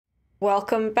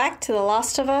Welcome back to The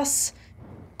Last of Us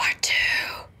Part 2.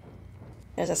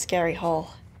 There's a scary hole.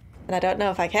 And I don't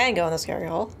know if I can go in the scary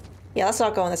hole. Yeah, let's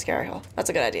not go in the scary hole. That's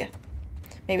a good idea.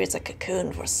 Maybe it's a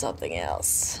cocoon for something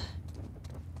else.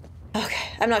 Okay,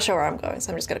 I'm not sure where I'm going,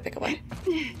 so I'm just gonna pick a way.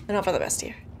 And hope for the best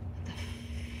here. What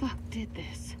the fuck did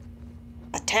this?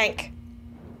 A tank.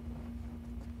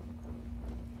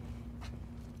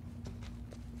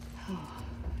 Oh,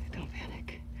 don't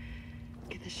panic.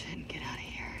 Get this shit and get out of here.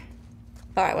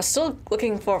 Alright, we're still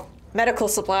looking for medical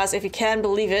supplies, if you can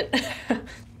believe it.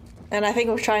 And I think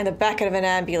we're trying the back of an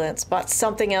ambulance, but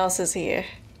something else is here.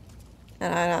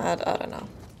 And I don't know.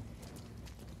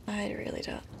 I really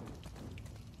don't.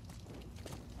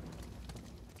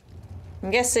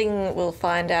 I'm guessing we'll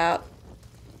find out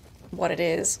what it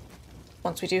is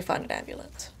once we do find an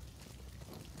ambulance.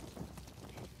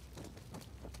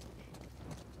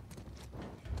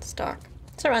 It's dark.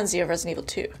 It's around zero Resident Evil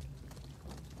 2.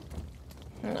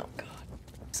 Oh god.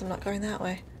 Guess I'm not going that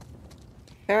way.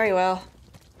 Very well.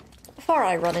 Before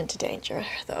I run into danger,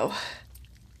 though,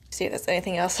 see if there's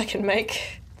anything else I can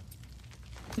make.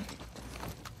 You're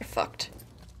fucked.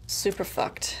 Super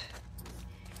fucked.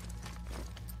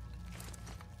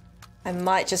 I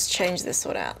might just change this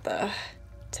one out, though,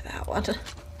 to that one.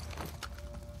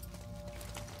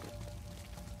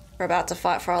 We're about to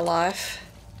fight for our life.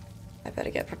 I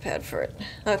better get prepared for it.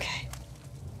 Okay.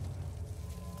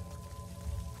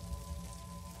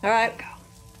 Alright.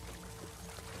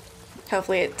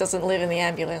 Hopefully it doesn't live in the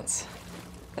ambulance.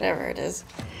 Whatever it is.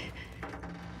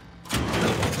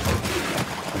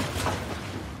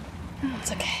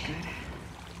 It's okay.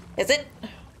 Is it?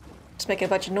 Just making a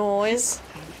bunch of noise.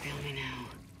 Don't fail me now.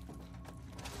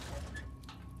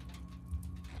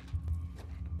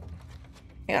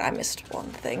 Yeah, I missed one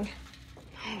thing.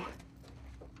 No.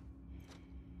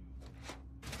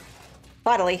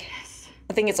 Finally. Yes.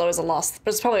 I think it's always the last,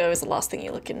 but it's probably always the last thing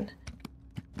you look in.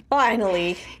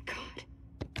 Finally. Thank God.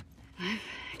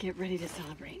 Get ready to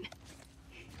celebrate.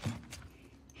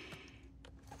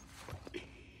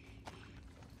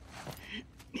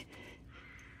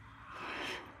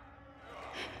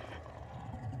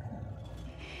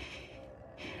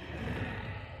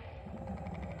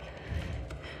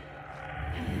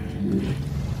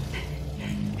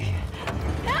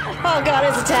 Oh god,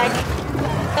 it's a tank.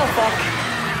 Oh fuck.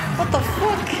 What the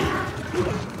fuck?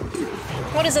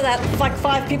 What is it that, like,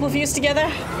 5 people fused together?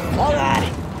 Oh god.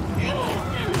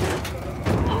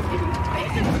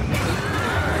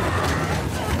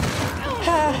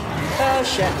 Oh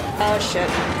shit. Oh shit.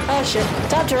 Oh shit.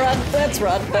 Time to run. Let's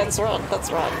run. Let's run.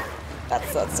 Let's run.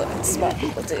 That's what smart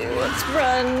people do. Let's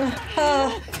run.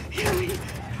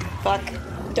 Fuck.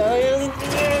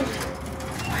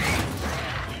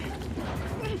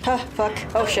 Fuck.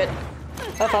 Oh shit.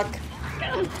 Oh fuck.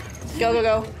 Go, go,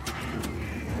 go.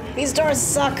 These doors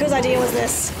suck. Whose idea was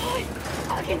this?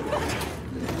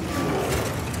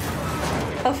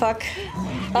 Oh fuck.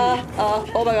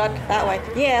 Oh my god. That way.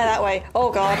 Yeah, that way.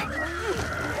 Oh god.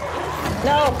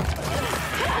 No!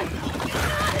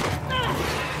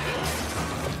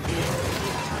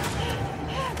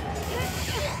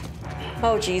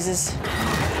 Oh Jesus.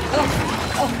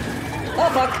 Oh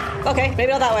fuck. Okay,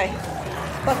 maybe not that way.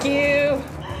 Fuck you.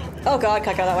 Oh god,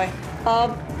 can't go that way.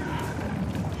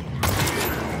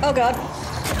 Oh god.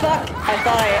 Fuck.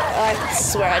 I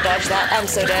swear I dodged that. I'm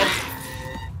so dead.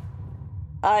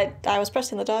 I was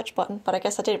pressing the dodge button, but I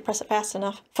guess I didn't press it fast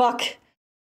enough. Fuck.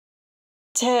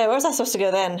 Where was I supposed to go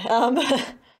then? Oh,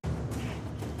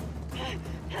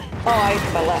 I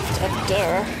left.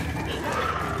 Duh.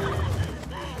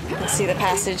 You can see the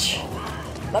passage.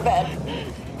 My bad.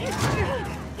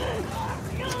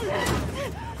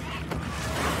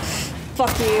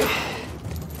 Fuck you.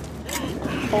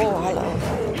 Oh, hello.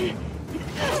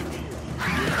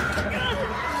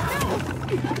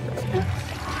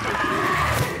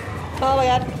 Oh my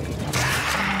god.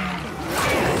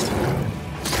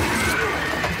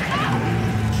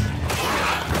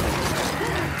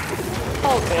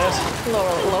 Oh good.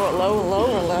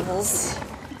 Lower levels.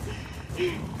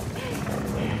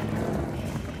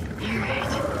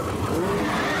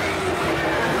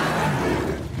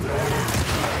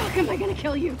 Fuck, am I gonna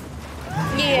kill you?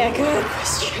 Yeah, good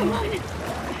question. Come on. That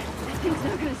thing's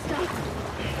not gonna stop.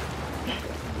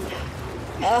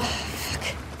 Fuck.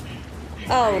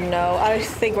 Oh no, I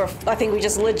think we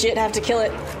just legit have to kill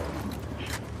it.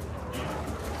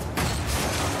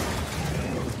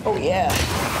 Oh yeah.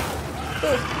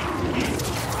 Ugh.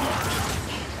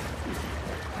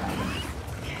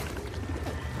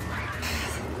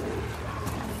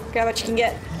 Grab what you can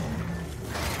get.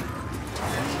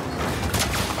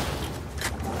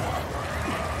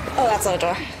 Oh, that's not a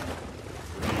door.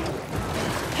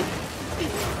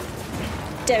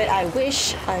 Damn it, I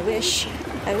wish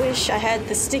I had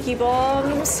the sticky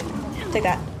bombs. Take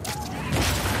that.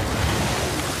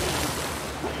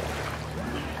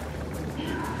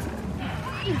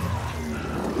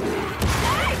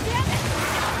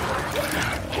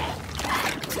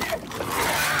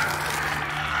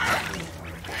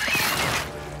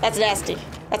 That's nasty.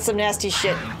 That's some nasty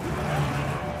shit. Fuck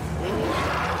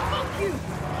you!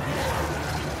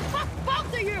 Fuck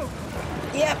both of you!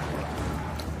 Yep.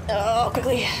 Oh,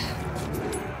 quickly.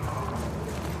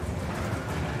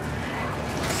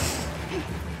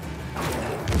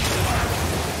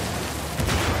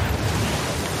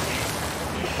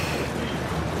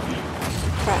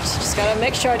 Right, just gotta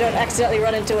make sure I don't accidentally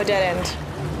run into a dead end.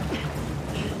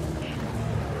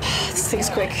 This thing's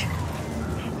quick.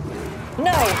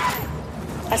 No!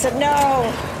 I said no!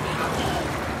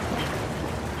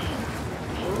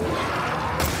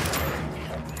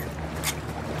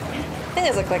 I think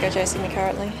there's a clicker chasing me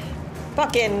currently.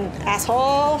 Fucking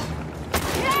asshole!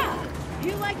 Yeah!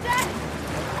 You like that?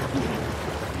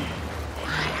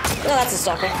 Oh, that's a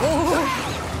stalker. Ooh.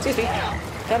 Excuse me.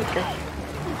 Come through.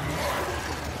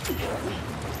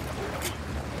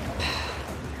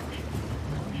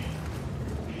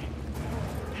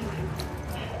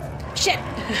 Shit!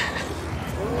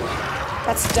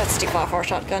 That's too far for a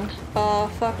shotgun. Oh,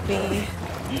 fuck me.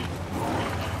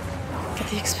 Get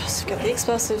the explosive, get the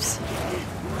explosives.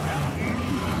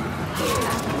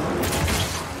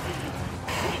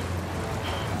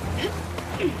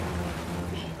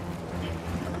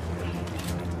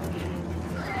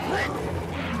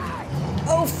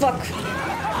 Oh, fuck.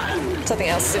 Something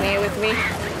else is in here with me.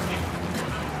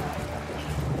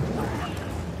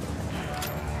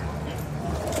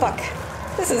 Fuck.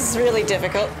 This is really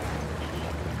difficult.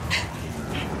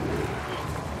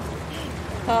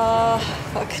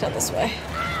 Fuck, not this way.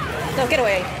 No, get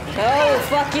away. No,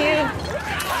 fuck you.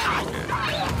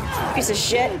 Piece of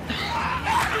shit.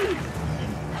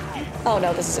 Oh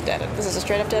no, this is a dead end. This is a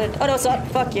straight up dead end. Oh no, it's not.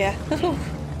 Fuck yeah.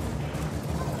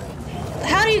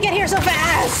 How do you get here so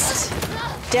fast?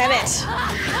 Damn it.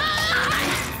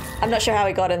 I'm not sure how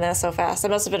he got in there so fast. I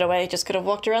must have been away. Just could have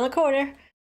walked around the corner.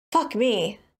 Fuck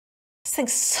me. This thing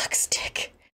sucks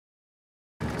dick.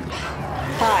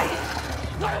 Hi.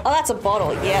 Oh, that's a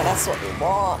bottle. Yeah, that's what we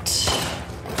want.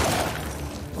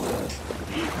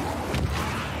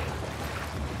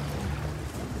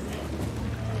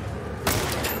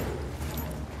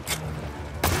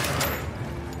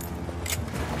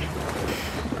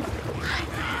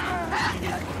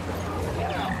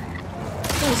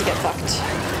 Things to get fucked.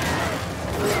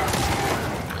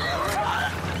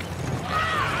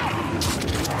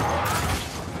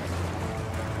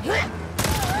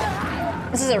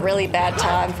 This is a really bad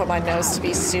time for my nose to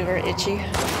be super itchy.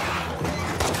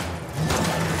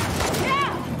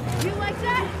 Yeah! You like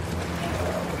that?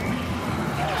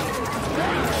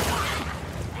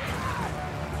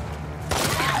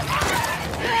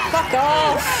 Fuck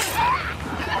off!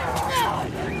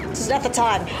 This is not the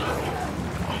time.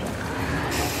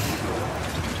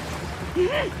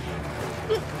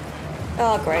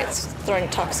 Oh great, it's throwing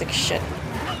toxic shit.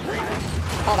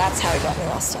 Oh, that's how he got me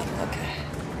last time. Okay.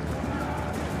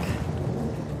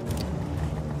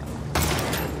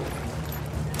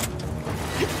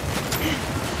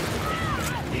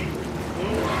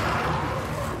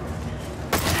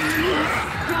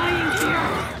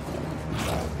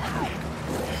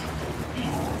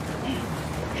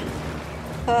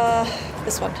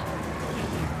 This one.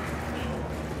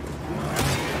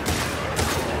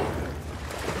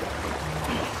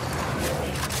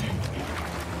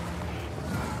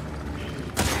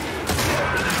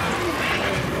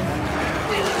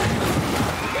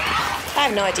 I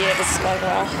have no idea if this is going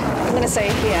well. I'm gonna say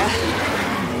yeah.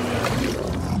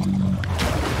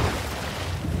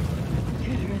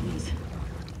 Good riddance.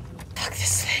 Fuck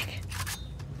this thing.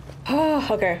 Oh,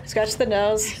 okay. Scratch the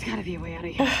nose. There's gotta be a way out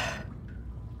of here.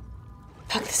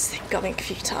 Fuck, this thing got me a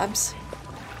few times.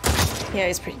 Yeah,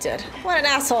 he's pretty dead. What an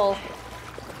asshole!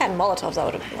 Had Molotovs, that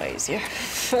would have been way easier.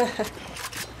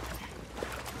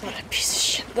 What a piece of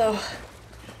shit, though.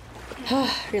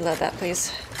 Reload that,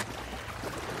 please.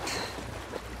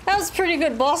 That was a pretty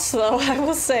good boss, though, I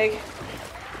will say.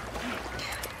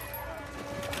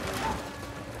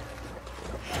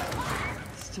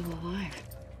 Still alive.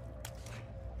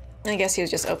 I guess he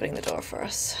was just opening the door for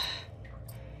us.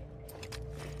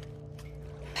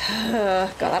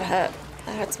 God, that hurt.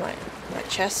 That hurts my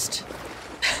chest.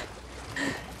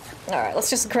 Alright, let's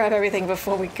just grab everything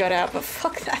before we get out, but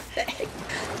fuck that thing.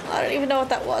 I don't even know what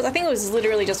that was. I think it was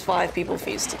literally just 5 people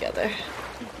fused together.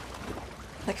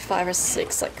 Like 5 or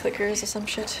 6, like, clickers or some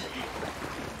shit.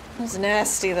 That was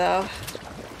nasty, though.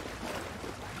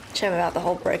 Shame about the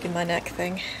whole breaking my neck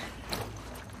thing.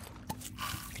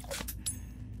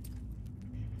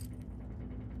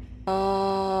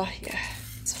 Oh, yeah,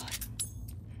 it's fine.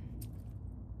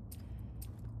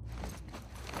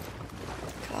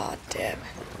 God damn.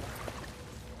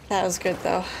 That was good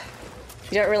though.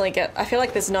 You don't really get. I feel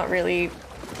like there's not really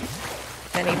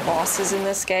many bosses in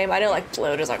this game. I know like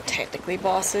bloaters aren't technically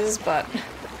bosses, but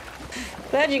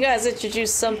glad you guys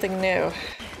introduced something new.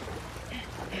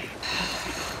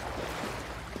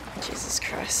 Jesus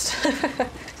Christ.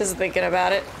 Just thinking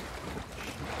about it.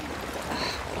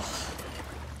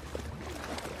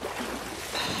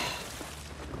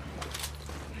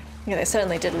 Yeah, they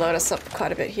certainly did load us up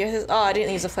quite a bit here. Oh, I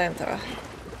didn't use a flamethrower.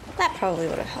 That probably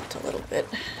would have helped a little bit.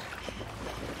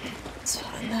 It's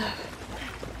fine though.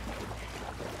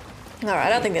 Alright, I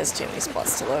don't think there's too many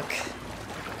spots to look.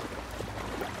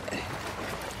 Okay.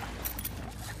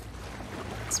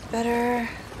 It's better.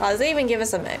 Oh, they even give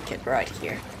us a med kit right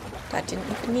here. I didn't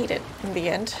even need it in the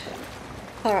end.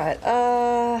 Alright,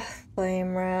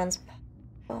 flame rounds.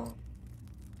 Oh.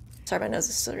 Sorry, my nose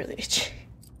is still really itchy.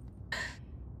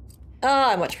 Oh,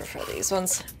 I much prefer these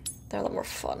ones. They're a lot more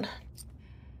fun.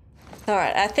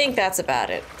 Alright, I think that's about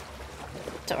it.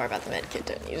 Don't worry about the medkit,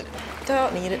 don't need it.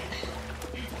 Don't need it.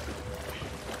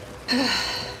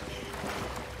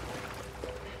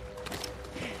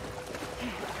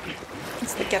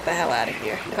 Let's get the hell out of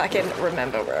here. If I can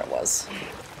remember where it was.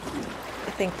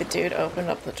 I think the dude opened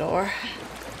up the door.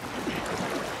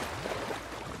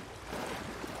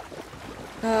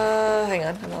 Hang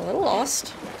on, I'm a little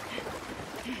lost.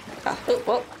 Ah, oh,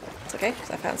 well, it's okay, because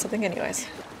I found something anyways.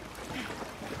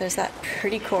 There's that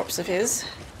pretty corpse of his.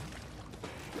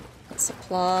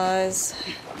 Supplies.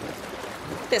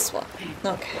 This one.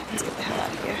 Okay, let's get the hell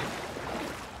out of here.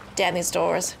 Damn these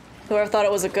doors. Whoever thought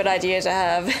it was a good idea to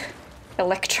have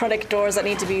electronic doors that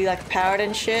need to be like powered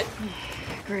and shit.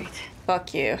 Great.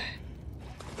 Fuck you.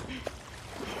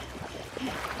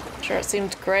 Sure, it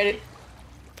seemed great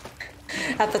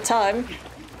at the time.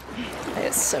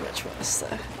 It's so much worse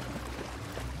though.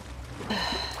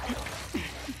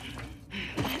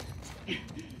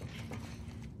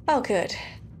 Oh, good.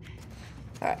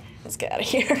 Alright, let's get out of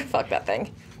here. Fuck that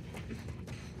thing.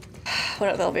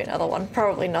 Wonder if there'll be another one.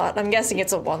 Probably not. I'm guessing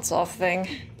it's a once-off thing.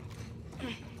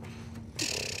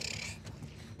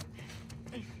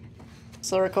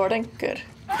 Still recording? Good.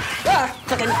 Ah!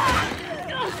 Fucking...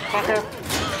 Fucker.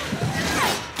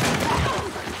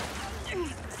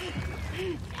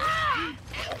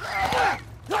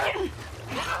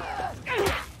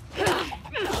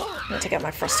 I'm gonna take out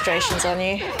my frustrations on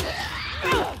you.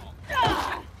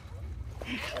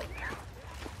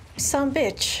 Some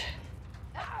bitch.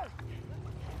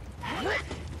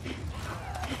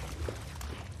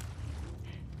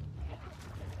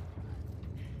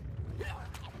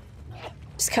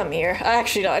 Just come here. I'm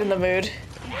actually not in the mood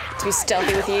to be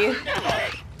stealthy with you.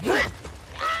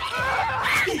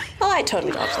 Oh, I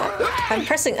totally dodged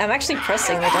that. I'm actually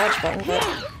pressing the dodge button, but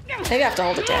maybe I have to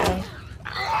hold it down.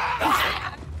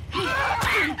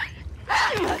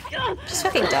 Just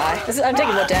fucking die. I'm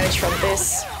taking more damage from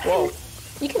this. Whoa.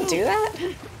 You can do that?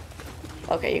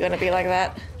 Okay, you're gonna be like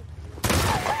that.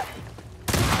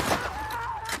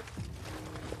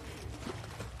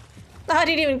 Oh, I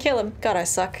didn't even kill him. God, I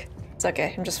suck. It's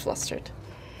okay, I'm just flustered.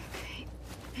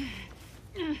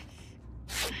 There we go.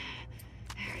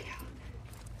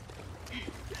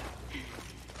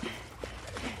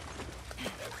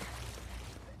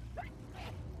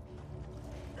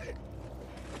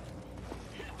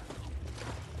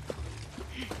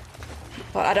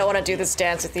 Well, I don't want to do this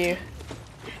dance with you.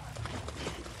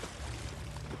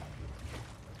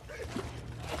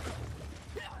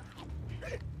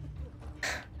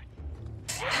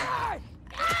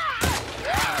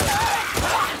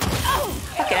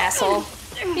 Fucking asshole.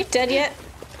 You dead yet?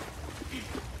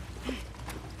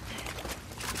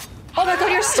 Oh my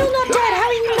god, you're still not dead! How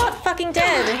are you not fucking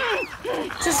dead?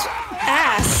 This is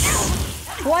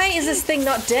ass. Why is this thing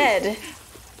not dead?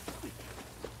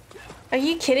 Are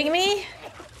you kidding me?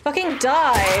 Fucking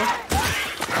die.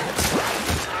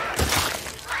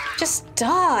 Just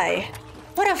die.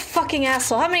 What a fucking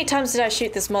asshole. How many times did I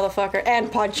shoot this motherfucker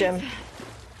and punch him?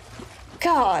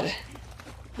 God.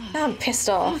 Now I'm pissed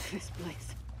off.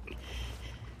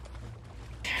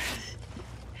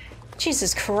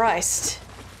 Jesus Christ.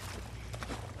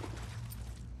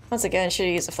 Once again, I should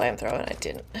have used a flamethrower and I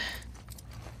didn't.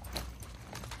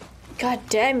 God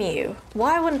damn you.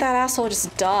 Why wouldn't that asshole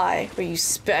just die? Were you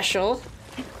special?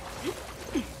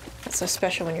 Not so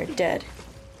special when you're dead.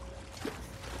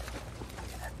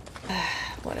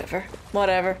 Whatever.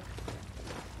 Whatever.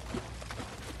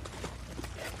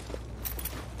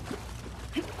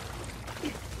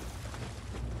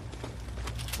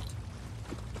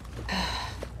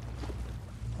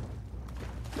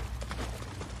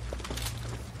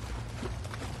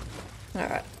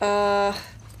 Alright,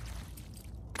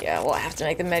 yeah, well, I have to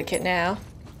make the medkit now.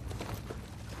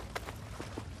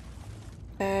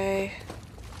 Okay.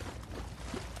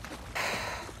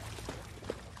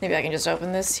 Maybe I can just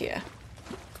open this here.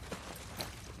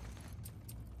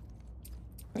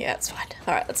 Yeah, it's fine.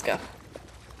 Alright, let's go.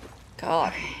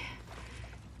 God.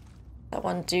 That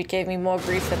one dude gave me more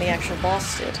grief than the actual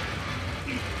boss did.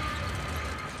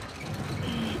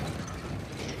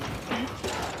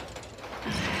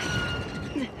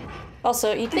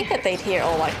 Also, you'd think that they'd hear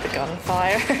all, like, the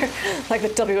gunfire. Like the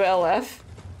WLF.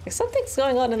 Like, something's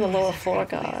going on in the lower floor,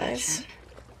 guys.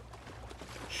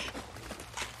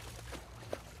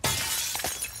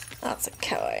 That's a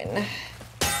coin.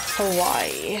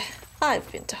 Hawaii.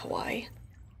 I've been to Hawaii.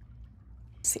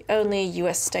 It's the only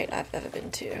US state I've ever been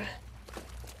to.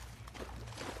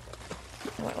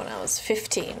 I went when I was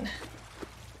 15.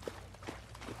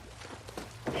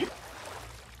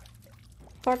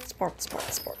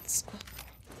 Sports.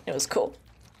 It was cool.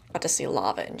 Got to see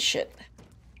lava and shit.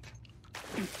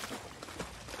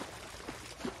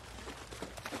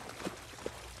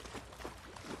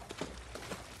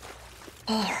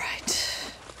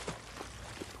 Alright.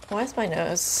 Why is my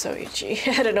nose so itchy?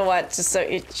 I don't know why it's just so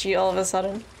itchy all of a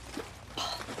sudden.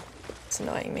 It's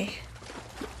annoying me.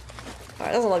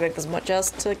 Alright, doesn't look like there's much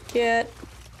else to get.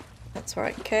 That's where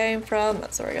I came from.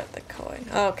 That's where I got the coin.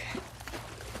 Okay.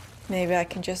 Maybe I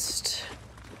can just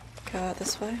go out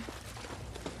this way?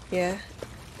 Yeah.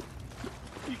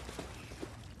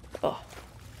 Oh.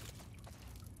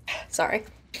 Sorry.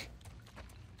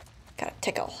 Got a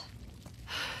tickle.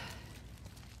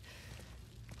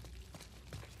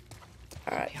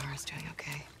 Alright. Yara's doing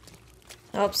okay.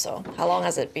 I hope so. How long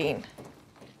has it been?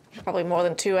 Probably more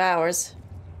than 2 hours.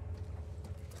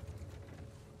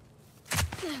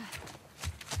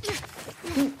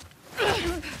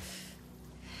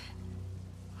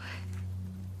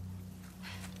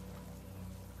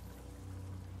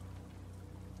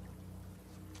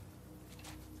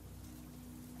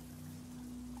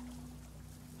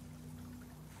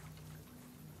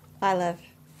 Hi, Lev.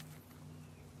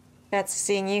 That's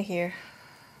seeing you here.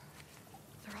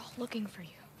 They're all looking for you.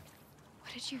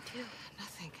 What did you do?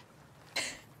 Nothing.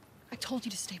 I told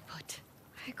you to stay put.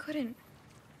 I couldn't.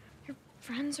 Your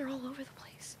friends are all over the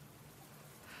place.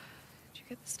 Did you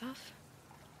get the stuff?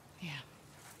 Yeah.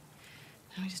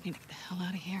 Now we just need to get the hell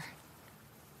out of here.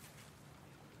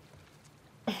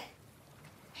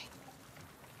 Hey.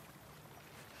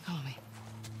 Follow me.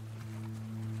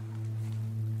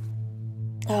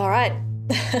 Alright.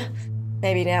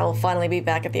 Maybe now we'll finally be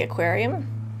back at the aquarium.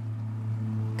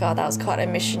 God, that was quite a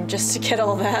mission just to get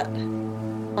all that.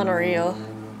 Unreal.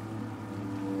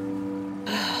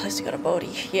 At least we got a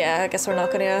boatie. Yeah, I guess we're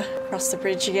not gonna cross the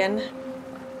bridge again.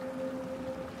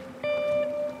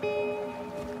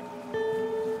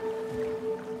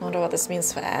 I wonder what this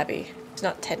means for Abby. She's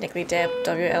not technically dead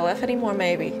WLF anymore,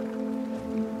 maybe.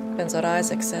 Depends what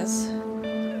Isaac says.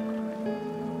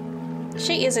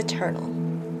 She is eternal.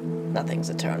 Nothing's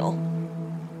eternal.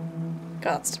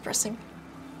 God, it's depressing.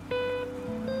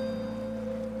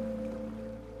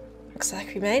 Looks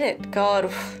like we made it.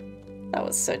 God, that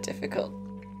was so difficult.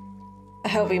 I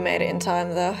hope we made it in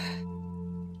time, though.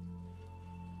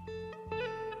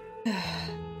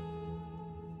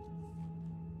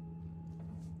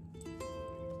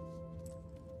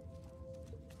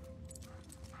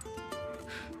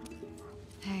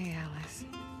 Hey, Alice.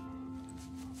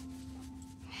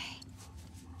 Hey.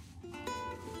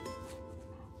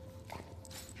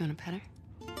 You want a pet her?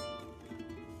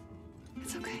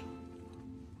 It's okay.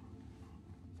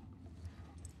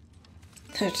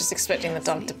 I was just expecting the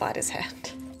dog to bite his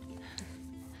hand.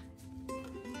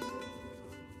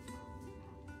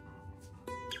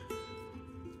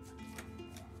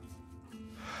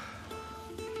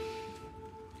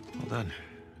 Well done.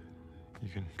 You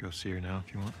can go see her now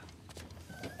if you want.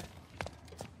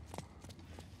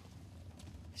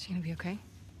 Is she gonna be okay?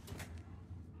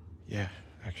 Yeah,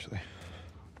 actually.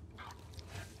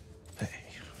 Hey.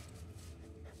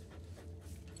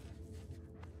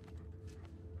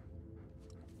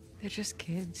 They're just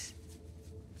kids.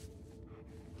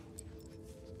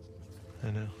 I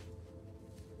know.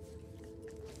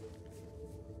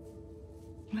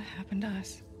 What happened to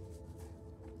us?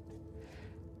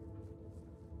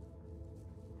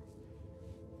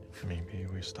 Maybe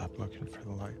we stopped looking for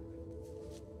the light.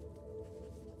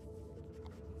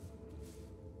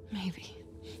 Maybe.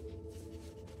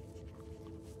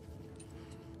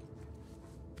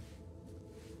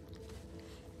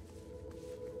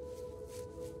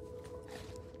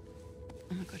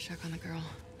 I'm gonna go check on the girl.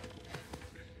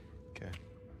 Okay.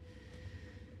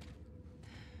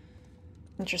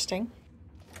 Interesting.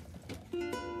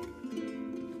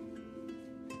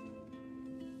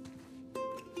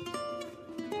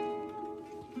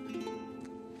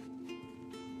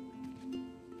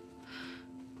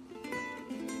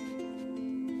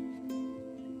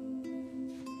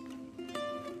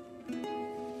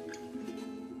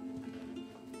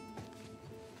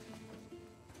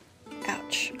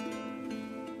 church.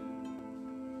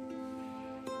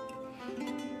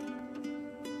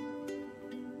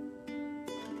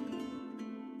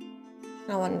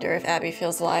 I wonder if Abby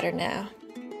feels lighter now.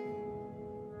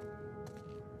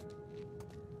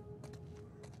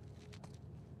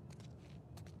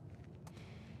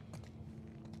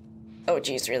 Oh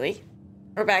geez, really?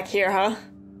 We're back here, huh?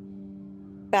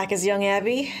 Back as young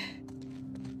Abby?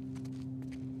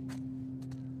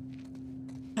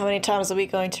 How many times are we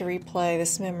going to replay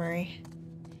this memory?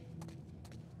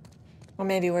 Or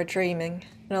maybe we're dreaming.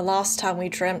 You know, last time we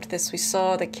dreamt this, we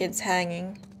saw the kids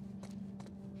hanging.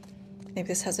 Maybe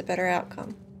this has a better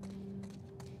outcome.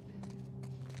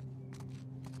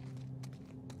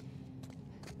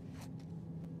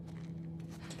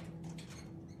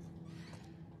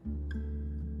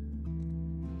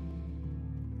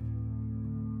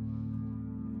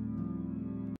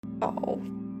 Oh,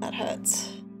 that hurts.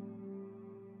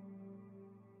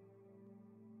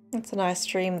 It's a nice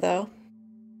dream, though.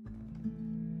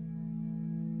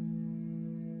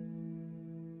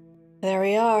 There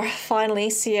we are. Finally,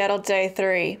 Seattle day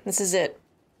 3. This is it.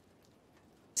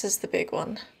 This is the big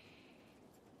one.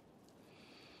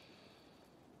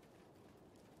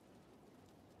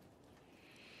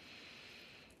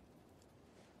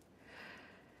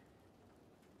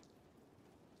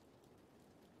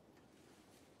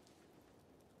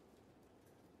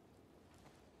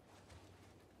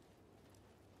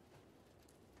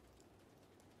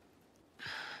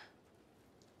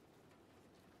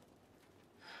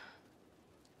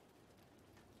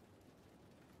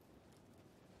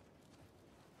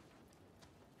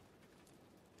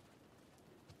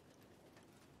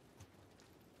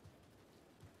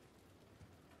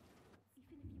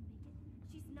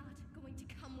 She's not going to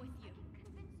come with you. I can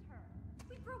convince her.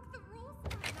 We broke the rules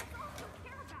tonight. That's all she'll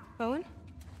care about. Owen?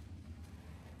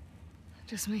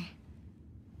 Just me.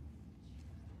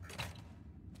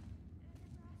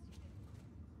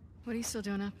 What are you still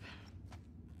doing up?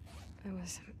 I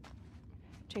was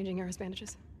changing Yara's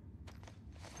bandages.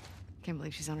 Can't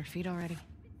believe she's on her feet already.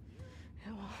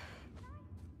 Yeah, well,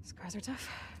 scars are tough.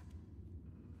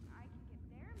 I can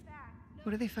get there and back. No,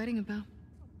 What are they fighting about?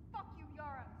 fuck you,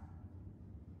 Yara.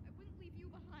 I wouldn't leave you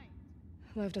behind.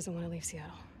 Lev doesn't want to leave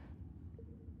Seattle.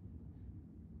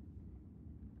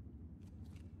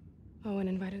 Owen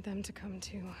invited them to come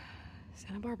to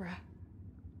Santa Barbara.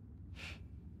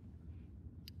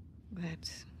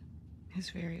 That is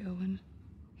very Owen.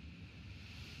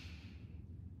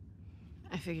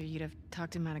 I figured you'd have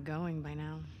talked him out of going by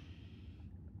now.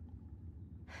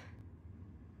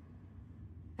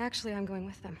 Actually, I'm going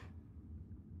with them.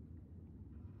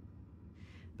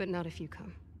 But not if you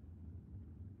come.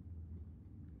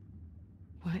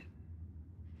 What?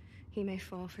 He may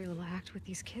fall for your little act with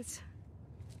these kids,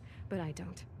 but I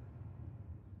don't.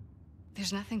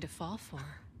 There's nothing to fall for.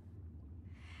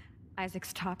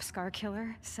 Isaac's top scar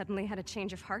killer suddenly had a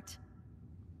change of heart.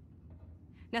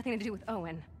 Nothing to do with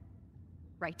Owen,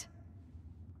 right?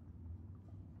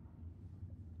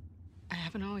 I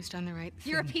haven't always done the right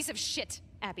thing. You're a piece of shit,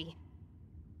 Abby.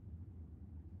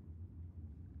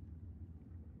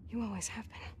 You always have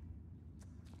been.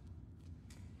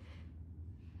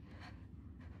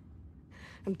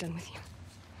 I'm done with you.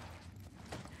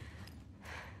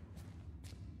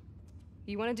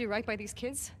 You want to do right by these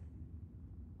kids?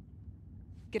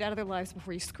 Get out of their lives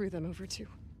before you screw them over too.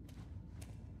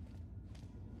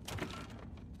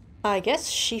 I guess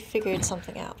she figured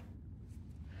something out.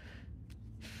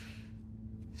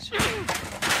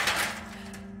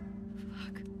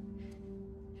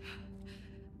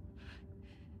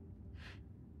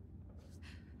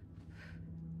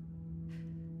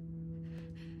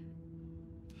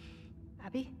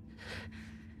 Abby?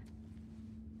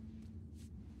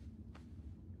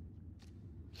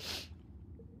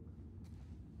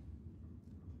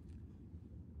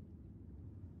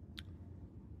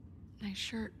 Nice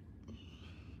shirt.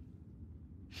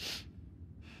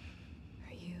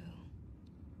 Are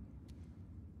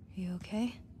you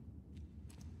okay?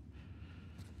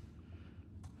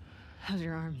 How's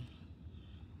your arm?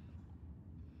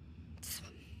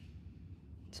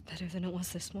 It's better than it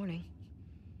was this morning.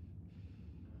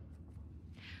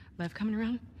 Lev coming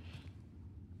around?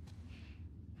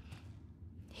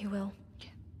 He will. Yeah.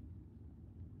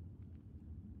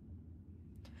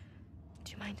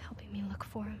 Do you mind helping me look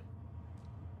for him?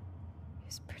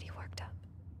 He's pretty worked up.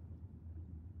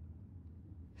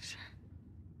 Sure.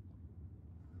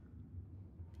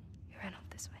 He ran off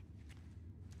this way.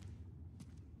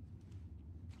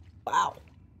 Wow.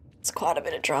 It's quite a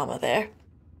bit of drama there.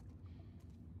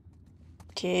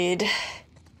 Did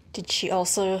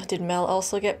Did Mel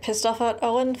also get pissed off at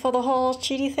Owen for the whole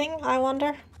cheaty thing, I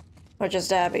wonder? Or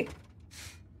just Abby?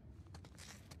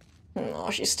 Oh,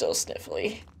 she's still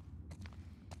sniffly.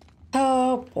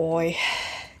 Oh boy.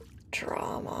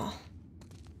 Drama.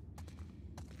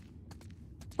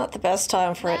 Not the best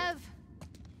time for it.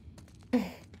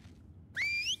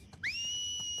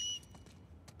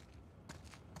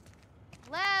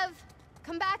 Lev,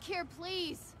 come back here,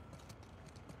 please.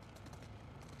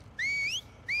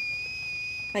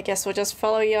 I guess we'll just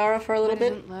follow Yara for a little Why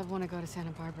bit. doesn't Lev want to go to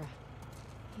Santa Barbara?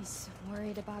 He's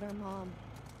worried about our mom.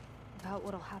 About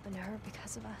what'll happen to her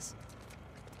because of us.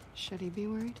 Should he be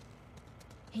worried?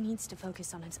 He needs to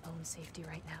focus on his own safety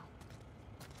right now.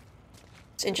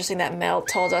 It's interesting that Mel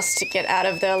told us to get out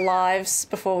of their lives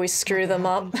before we screw them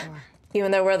up.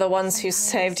 Even though we're the ones who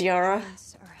saved Yara.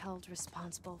 Parents are held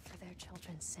responsible for their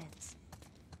children's sins.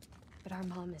 But our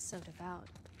mom is so devout,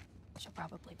 she'll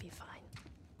probably be fine.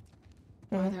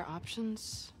 Are there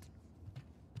options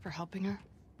for helping her?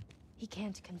 He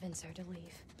can't convince her to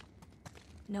leave.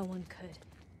 No one could.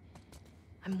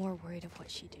 I'm more worried of what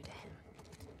she'd do to him.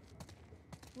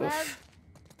 Lev.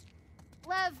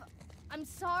 Lev, I'm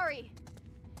sorry.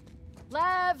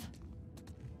 Lev!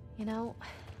 You know,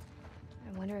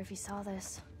 I wonder if he saw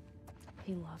this.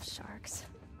 He loves sharks.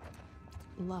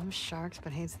 Loves sharks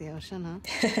but hates the ocean,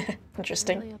 huh?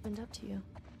 Interesting. Really opened up to you.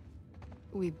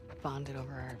 We bonded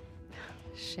over our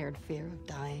shared fear of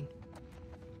dying.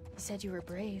 He said you were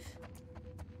brave.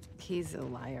 He's a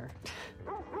liar.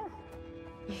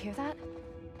 You hear that?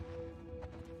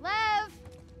 Lev!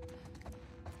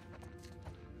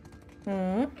 Hmm.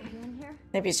 Are you in here?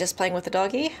 Maybe he's just playing with the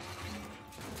doggy.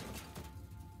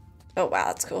 Oh wow,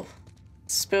 that's cool.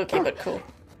 Spooky but cool.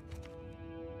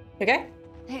 You okay?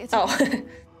 Hey, it's Oh. okay.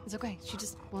 It's okay. She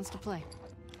just wants to play.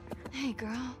 Hey,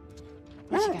 girl.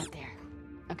 What you got there?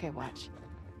 Okay, watch.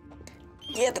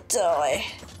 Get the toy.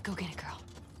 Go get it, girl.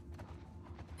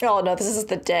 Oh no, this is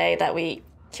the day that we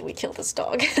kill this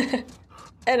dog.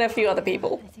 And a few other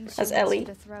people. I think she As wants Ellie. you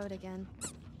to throw it again.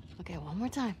 Okay, one more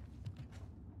time.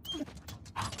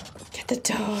 Get the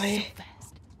toy.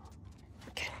 Fast.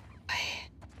 Get away.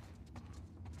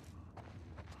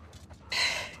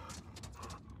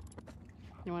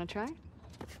 You want to try?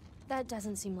 That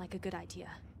doesn't seem like a good idea.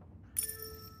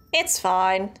 It's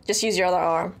fine. Just use your other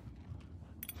arm.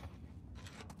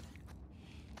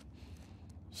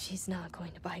 She's not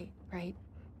going to bite, right?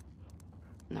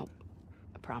 Nope.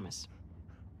 I promise.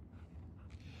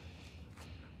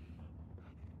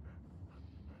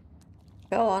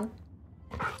 Go on.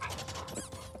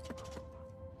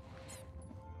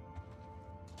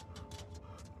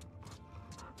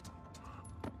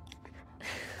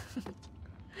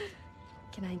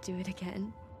 Can I do it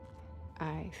again?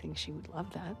 I think she would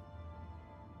love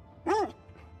that.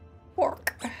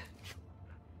 Work.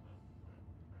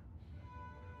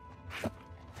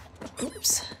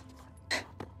 Oops.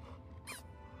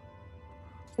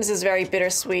 This is very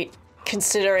bittersweet,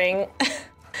 considering...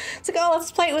 It's like, oh,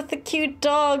 let's play with the cute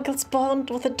dog. Let's bond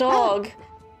with a dog.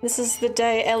 This is the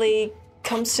day Ellie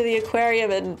comes to the aquarium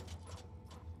and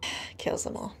kills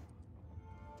them all.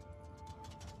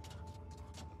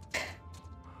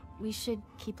 We should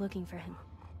keep looking for him.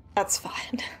 That's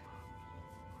fine.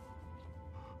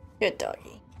 Good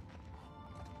doggy.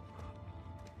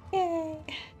 Yay.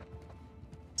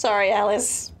 Sorry,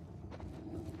 Alice.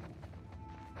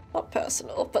 Not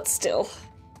personal, but still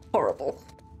horrible.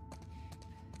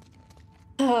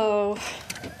 Oh.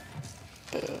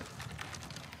 Ugh.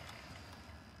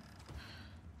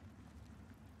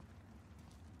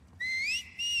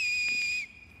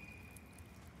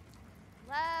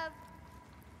 Lev.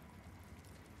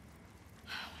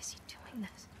 How is he doing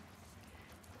this?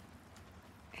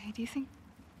 Hey, do you think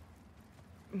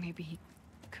maybe he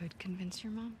could convince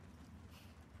your mom?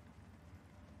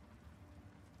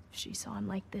 If she saw him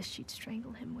like this, she'd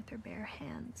strangle him with her bare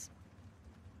hands.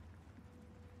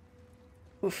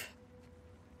 Oof.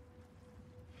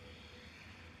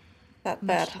 That How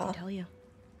bad, much did huh? he tell you?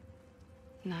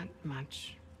 Not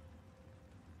much.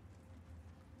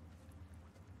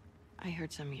 I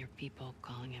heard some of your people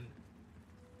calling him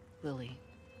Lily.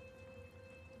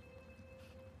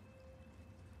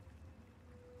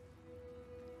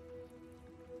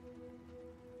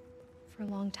 For a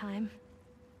long time,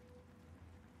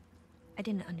 I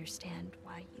didn't understand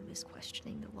why he was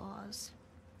questioning the laws,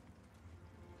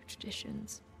 the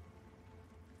traditions.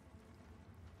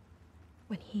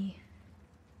 When he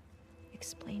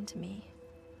explained to me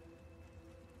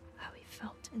how he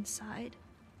felt inside,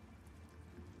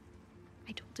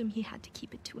 I told him he had to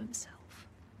keep it to himself.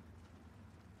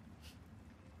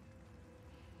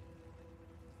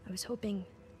 I was hoping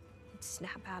he'd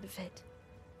snap out of it.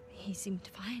 He seemed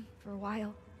fine for a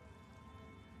while.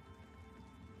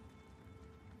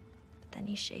 But then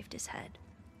he shaved his head.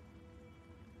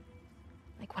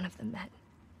 Like one of the men.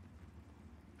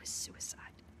 It was suicide.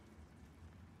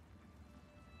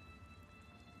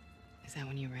 Is that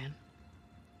when you ran?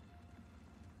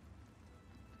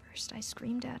 First, I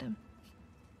screamed at him.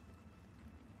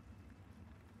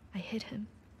 I hit him.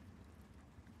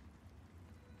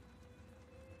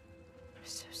 I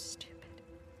was so stupid.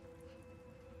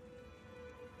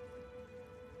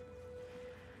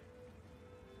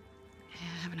 Hey,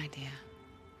 I have an idea.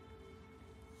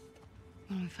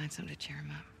 Why don't we find something to cheer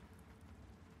him up?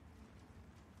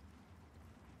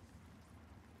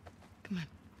 Come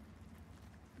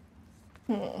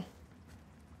on.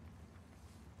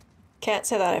 Can't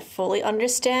say that I fully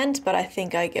understand, but I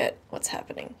think I get what's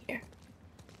happening here.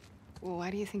 Well,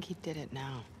 why do you think he did it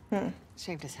now?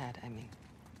 Shaved his head, I mean.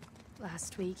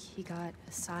 Last week, he got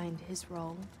assigned his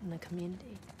role in the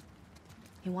community.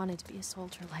 He wanted to be a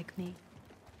soldier like me,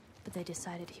 but they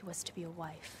decided he was to be a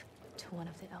wife to one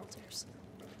of the elders.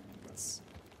 It's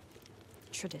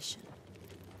tradition.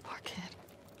 Poor kid.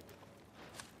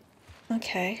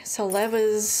 Okay, so Lev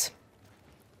is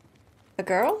a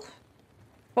girl?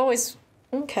 Always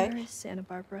okay. Where is Santa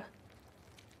Barbara?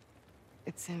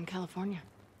 It's in California.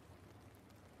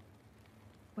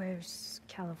 Where's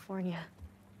California?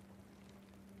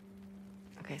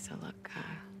 Okay, so look,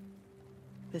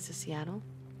 this is Seattle,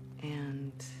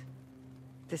 and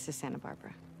this is Santa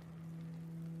Barbara.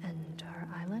 And our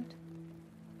island?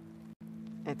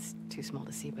 It's too small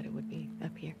to see, but it would be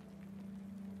up here.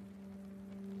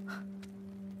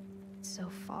 So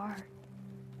far.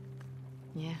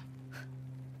 Yeah.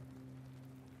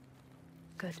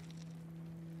 Good.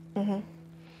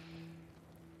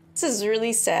 This is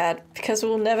really sad because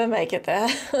we'll never make it there.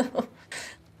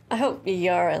 I hope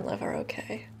Yara and Lev are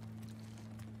okay.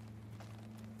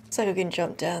 Looks like we can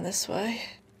jump down this way.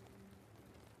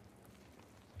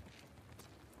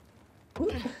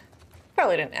 Ooh.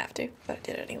 Probably didn't have to, but I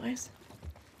did anyways.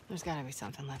 There's gotta be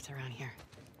something left around here.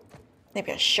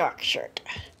 Maybe a shark shirt.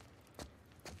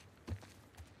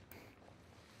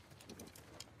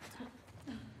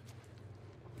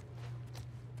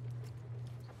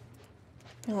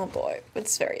 Oh boy,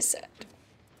 it's very sad.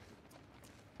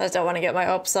 I just don't want to get my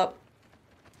hopes up.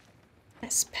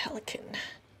 Nice pelican.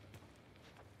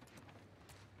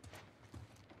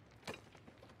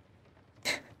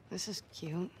 This is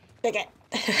cute. Okay.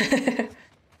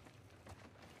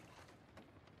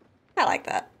 I like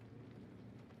that.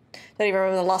 Don't even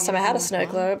remember the last time I had a snow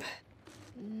globe.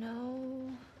 No.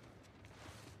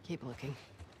 Keep looking.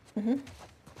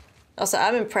 Also,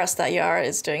 I'm impressed that Yara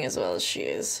is doing as well as she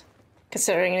is.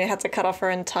 Considering they had to cut off her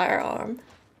entire arm.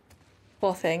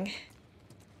 Poor thing.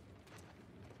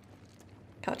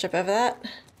 Can't trip over that.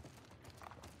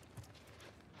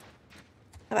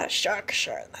 How about a shark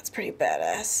shirt? That's pretty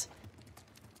badass.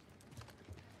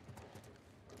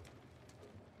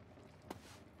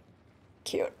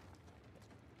 Cute.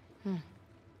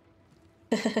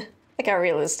 Look how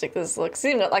realistic this looks.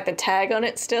 Even got like the tag on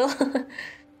it still.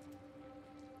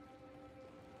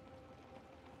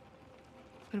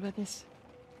 What about this?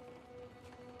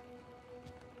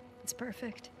 It's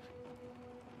perfect.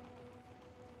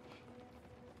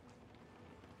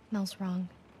 Mel's wrong,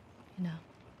 you know.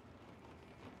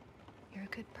 You're a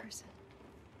good person.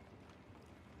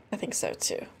 I think so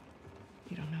too.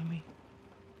 You don't know me.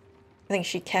 I think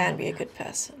she can be a good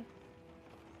person.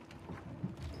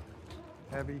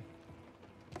 Abby,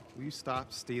 will you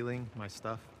stop stealing my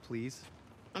stuff, please?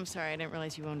 I'm sorry, I didn't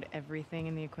realize you owned everything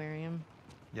in the aquarium.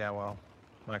 Yeah, well,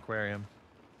 my aquarium,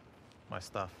 my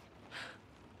stuff.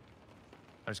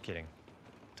 I'm just kidding.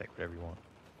 Take whatever you want.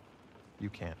 You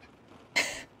can't.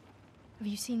 Have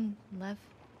you seen Lev?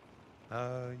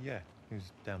 Yeah, he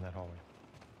was down that hallway.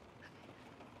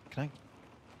 Can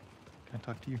I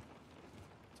talk to you?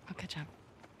 I'll catch up.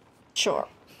 Sure.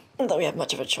 Not that we have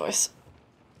much of a choice.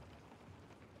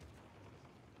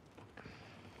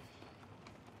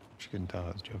 She couldn't tell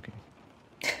I was joking.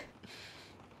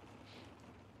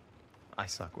 I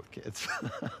suck with kids.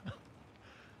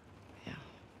 Yeah.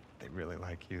 They really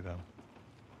like you, though.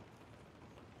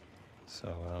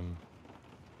 So,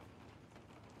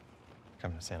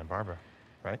 coming to Santa Barbara,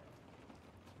 right?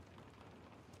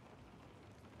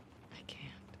 I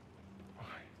can't. Why?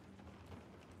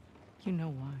 You know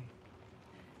why.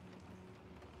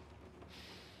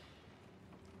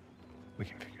 We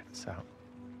can figure this out.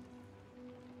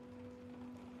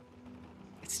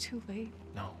 It's too late.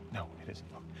 No, it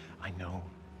isn't. Look, I know.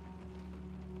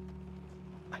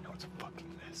 I know it's a fucking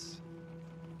mess.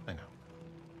 I know.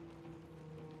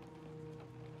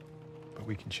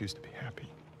 we can choose to be happy.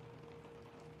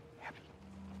 Happy.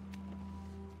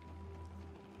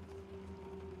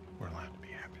 We're allowed to be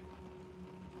happy.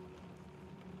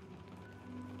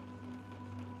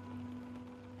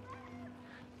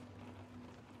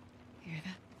 You hear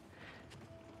that?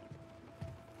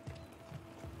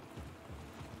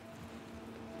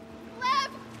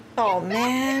 Oh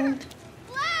man.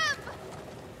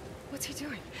 What's he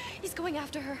doing? He's going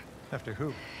after her. After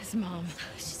who? His mom.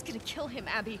 She's gonna kill him,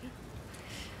 Abby.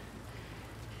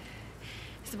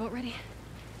 Is the boat ready?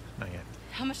 Not yet.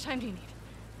 How much time do you need?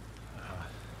 A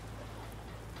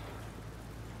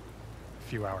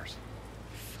few hours.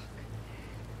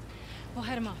 We'll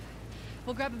head him off.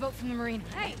 We'll grab a boat from the marina.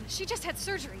 Hey, she just had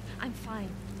surgery. I'm fine.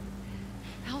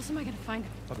 How else am I gonna find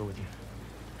him? I'll go with you.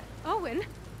 Owen?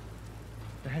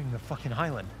 They're heading to the fucking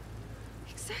island.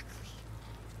 Exactly.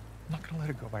 I'm not gonna let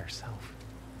her go by herself.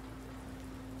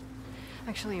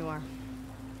 Actually, you are.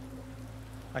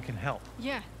 I can help.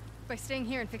 Yeah, by staying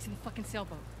here and fixing the fucking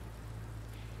sailboat.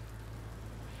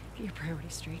 Get your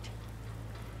priorities straight.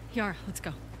 Yara, let's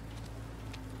go.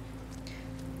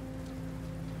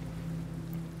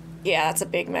 Yeah, that's a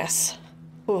big mess.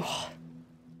 Ooh.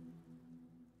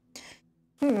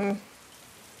 Hmm.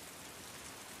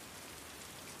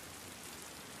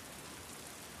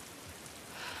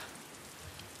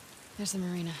 There's the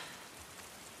marina.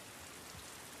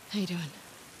 How you doing?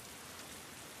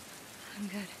 I'm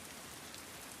good.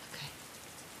 Okay.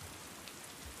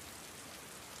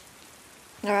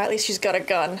 Alright, at least she's got a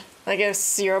gun. I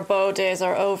guess your bow days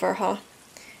are over, huh?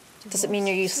 Doesn't mean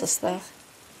you're useless, though.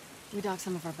 We docked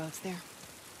some of our boats there.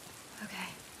 Okay.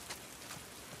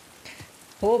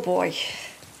 Oh boy.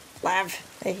 Lav,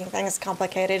 making things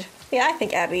complicated. Yeah, I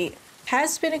think Abby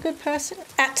has been a good person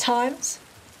at times.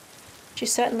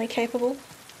 She's certainly capable.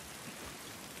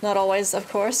 Not always, of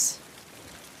course.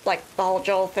 Like the whole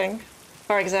Joel thing,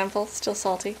 for example. Still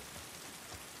salty.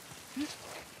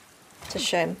 It's a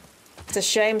shame. It's a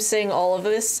shame seeing all of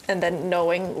this and then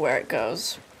knowing where it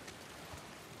goes.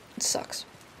 It sucks.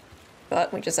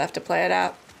 But we just have to play it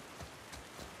out.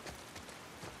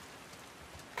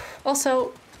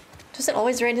 Also, does it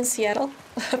always rain in Seattle?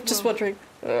 I'm just wondering.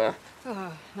 Ugh.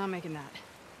 Not making that.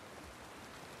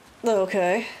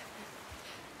 Okay.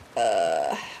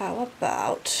 How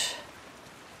about...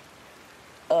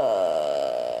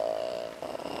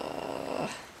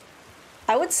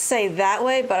 I would say that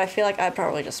way, but I feel like I'd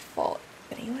probably just fall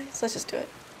anyways. Let's just do it.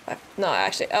 No,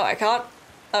 actually, I can't.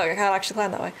 Oh, I can't actually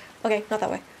climb that way. Okay, not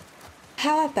that way.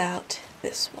 How about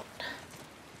this one?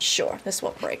 Sure, this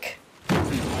won't break.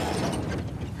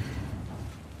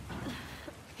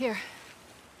 Here.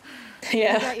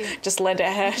 Yeah, got you. just lend a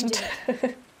hand.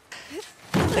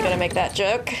 They're gonna make that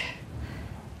joke.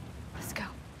 Let's go.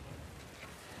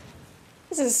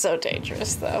 This is so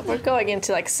dangerous, though. We're going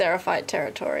into, like, Seraphied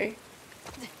territory.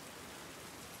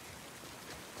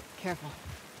 Careful.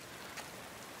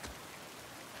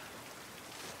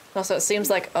 Also, it seems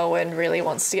like Owen really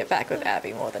wants to get back with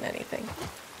Abby more than anything.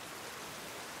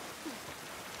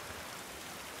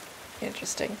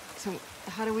 Interesting. So,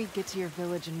 how do we get to your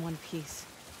village in one piece?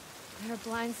 There are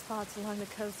blind spots along the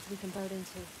coast we can boat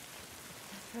into.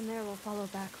 From there, we'll follow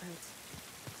back roads.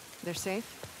 They're safe?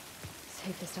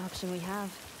 Safest option we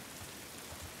have.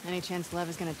 Any chance Lev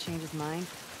is gonna change his mind?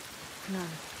 None.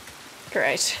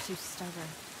 Great. Too stubborn.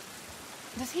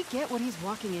 Does he get what he's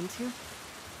walking into? I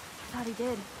thought he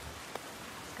did.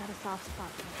 He's got a soft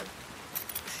spot for her.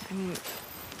 I mean,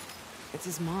 it's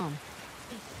his mom.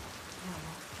 No,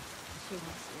 she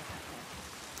wants to live out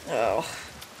there.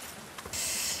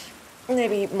 Oh.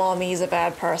 Maybe Mommy's a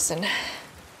bad person.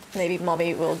 Maybe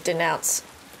Mommy will denounce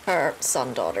her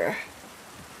son-daughter.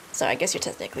 So I guess you're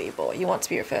technically a boy. You want to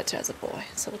be referred to as a boy.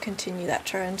 So we'll continue that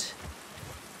trend.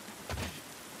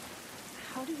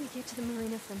 How do we get to the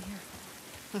marina from here?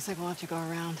 Looks like we'll have to go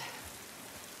around.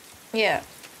 Yeah.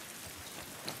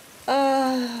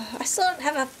 I still don't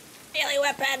have a melee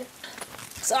weapon.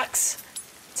 Sucks.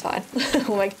 It's fine.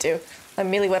 We'll make do. A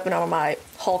melee weapon are my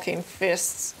hulking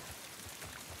fists.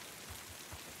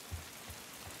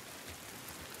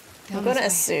 I'm gonna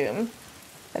assume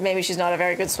that maybe she's not a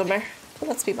very good swimmer, but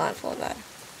let's be mindful of that.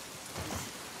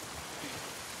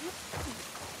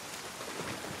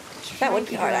 That would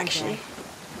be hard, actually.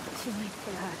 Too late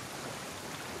for that.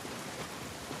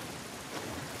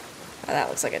 Oh, that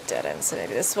looks like a dead end, so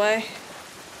maybe this way.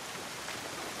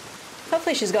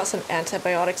 Hopefully she's got some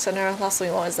antibiotics in her. Last thing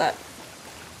we want is that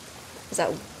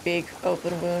big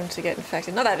open wound to get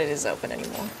infected. Not that it is open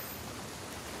anymore,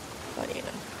 but you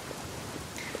know,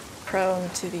 prone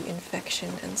to the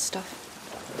infection and stuff.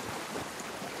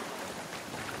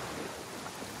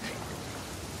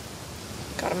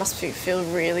 God, it must feel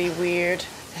really weird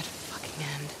That fucking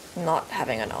end. not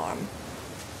having an arm.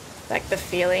 Like the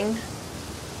feeling.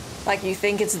 Like you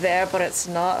think it's there, but it's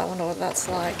not. I wonder what that's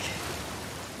like.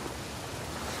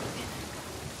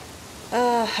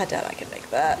 I doubt I can make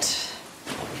that.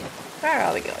 Where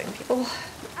are we going, people?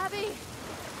 Abby!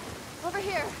 Over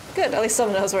here! Good, at least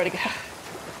someone knows where to go.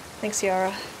 Thanks,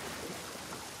 Yara.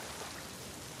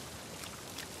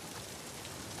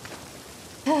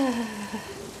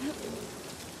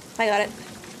 I got it.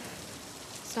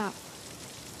 Stop.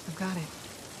 I've got it.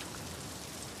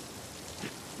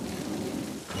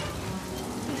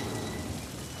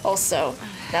 Also,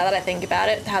 now that I think about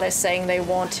it, how they're saying they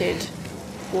wanted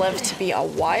Lev to be a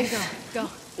wife. Go.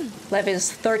 Lev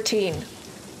is 13.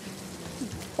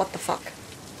 What the fuck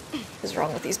is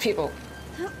wrong with these people?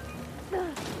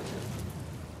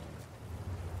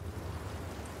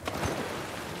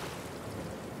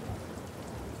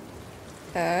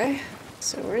 Okay,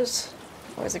 sewers.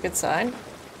 Always a good sign.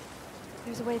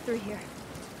 There's a way through here.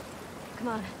 Come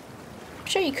on. I'm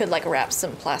sure you could like wrap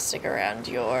some plastic around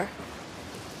your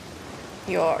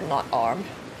not arm,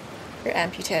 your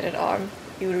amputated arm.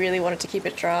 You would really want it to keep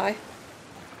it dry.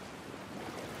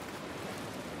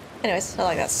 Anyways, not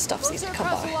like that stuff's easy to come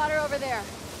across the by. water over there.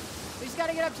 We just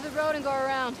gotta get up to the road and go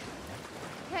around.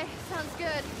 Okay, sounds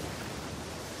good.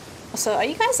 Also, are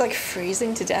you guys like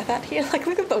freezing to death out here? Like,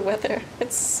 look at the weather.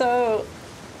 It's so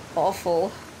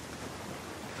awful.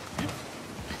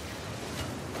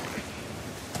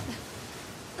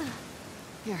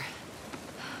 Here.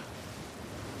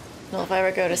 Well, if I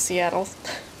ever go to Seattle,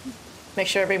 make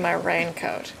sure I bring my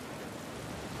raincoat.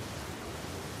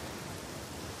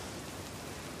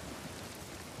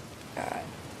 Alright.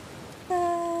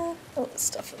 All this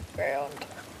stuff on the ground.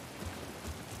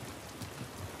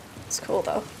 It's cool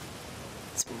though.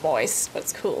 It's moist, but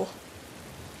it's cool.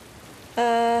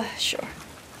 Sure.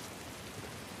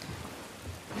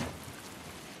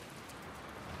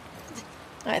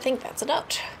 I think that's a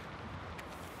note.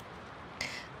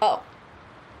 Oh.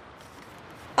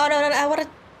 Oh, no, I wanna...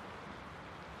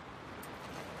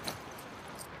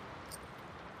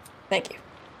 Thank you.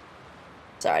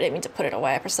 Sorry, I didn't mean to put it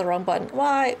away. I pressed the wrong button.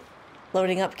 Why?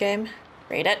 Loading up game.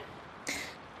 Read it.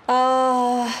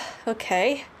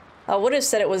 Okay. I would have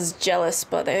said it was jealous,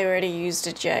 but they already used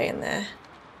a J in there.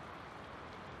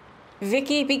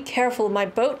 Vicky, be careful. My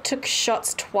boat took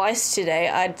shots twice today.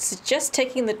 I'd suggest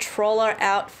taking the trawler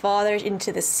out farther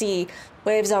into the sea.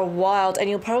 Waves are wild, and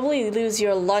you'll probably lose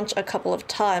your lunch a couple of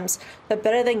times, but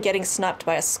better than getting sniped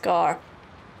by a Scar.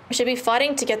 We should be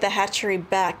fighting to get the hatchery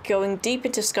back. Going deep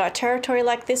into Scar territory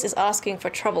like this is asking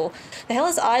for trouble. The hell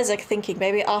is Isaac thinking?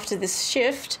 Maybe after this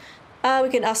shift, we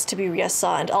can ask to be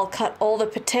reassigned. I'll cut all the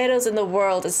potatoes in the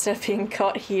world instead of being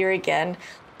caught here again.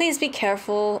 Please be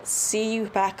careful. See you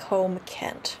back home,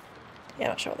 Kent. Yeah,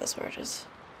 I'm not sure what this word is.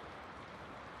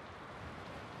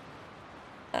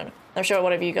 I don't know. I'm sure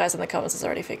one of you guys in the comments has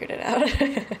already figured it out.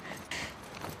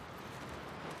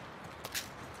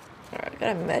 Alright, got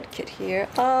a med kit here.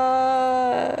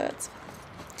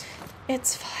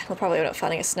 It's fine. We'll probably end up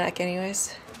finding a snack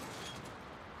anyways.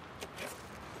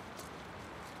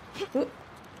 Ooh.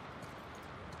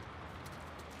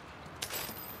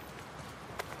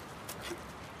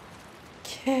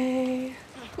 Okay.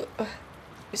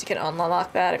 You can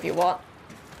unlock that if you want.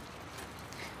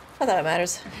 Not that it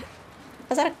matters.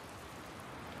 Was that a...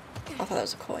 I thought that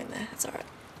was a coin there. That's alright.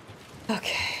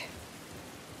 Okay.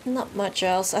 Not much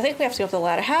else. I think we have to go up the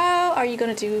ladder. How are you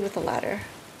going to do with the ladder,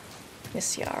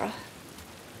 Miss Yara?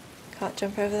 Can't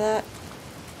jump over that.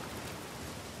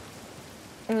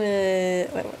 Wait.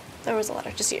 There was a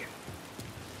ladder. Just here.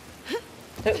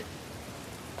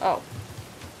 Oh.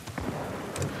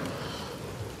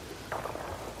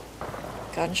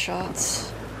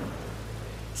 Gunshots.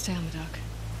 Stay on the dock.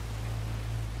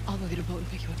 I'll go get a boat and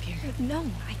pick you up here. No,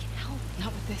 I can help.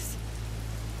 Not with this.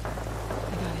 I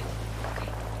got it.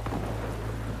 Okay.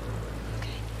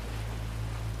 Okay.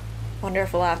 Wonder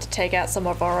if we'll have to take out some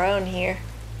of our own here.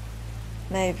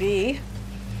 Maybe.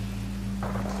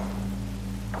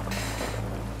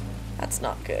 That's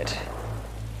not good.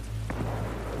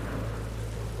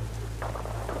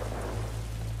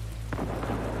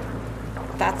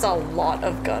 That's a lot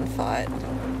of gunfight.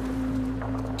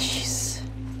 Jeez.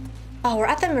 Oh, we're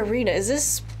at the marina. Is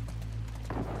this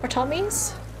where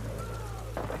Tommy's?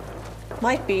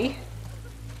 Might be.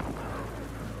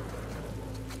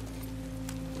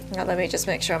 Now let me just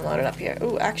make sure I'm loaded up here.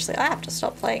 Ooh, actually, I have to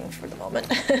stop playing for the moment.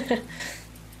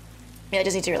 Yeah, I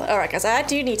just need to realize. Alright, guys, I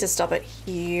do need to stop it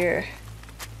here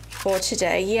for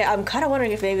today. Yeah, I'm kind of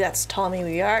wondering if maybe that's Tommy.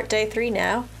 We are at day 3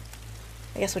 now.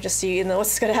 I guess we'll just see in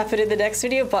what's going to happen in the next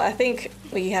video, but I think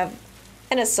we have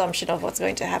an assumption of what's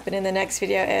going to happen in the next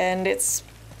video, and it's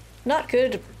not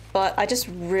good, but I just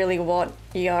really want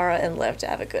Yara and Lev to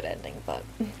have a good ending, but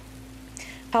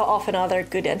how often are there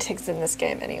good endings in this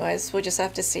game anyways? We'll just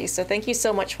have to see. So thank you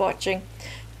so much for watching.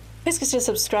 Please consider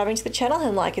subscribing to the channel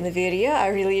and liking the video. I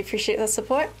really appreciate the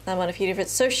support. I'm on a few different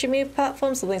social media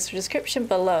platforms. The links are in the description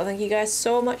below. Thank you guys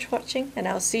so much for watching, and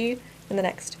I'll see you in the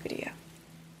next video.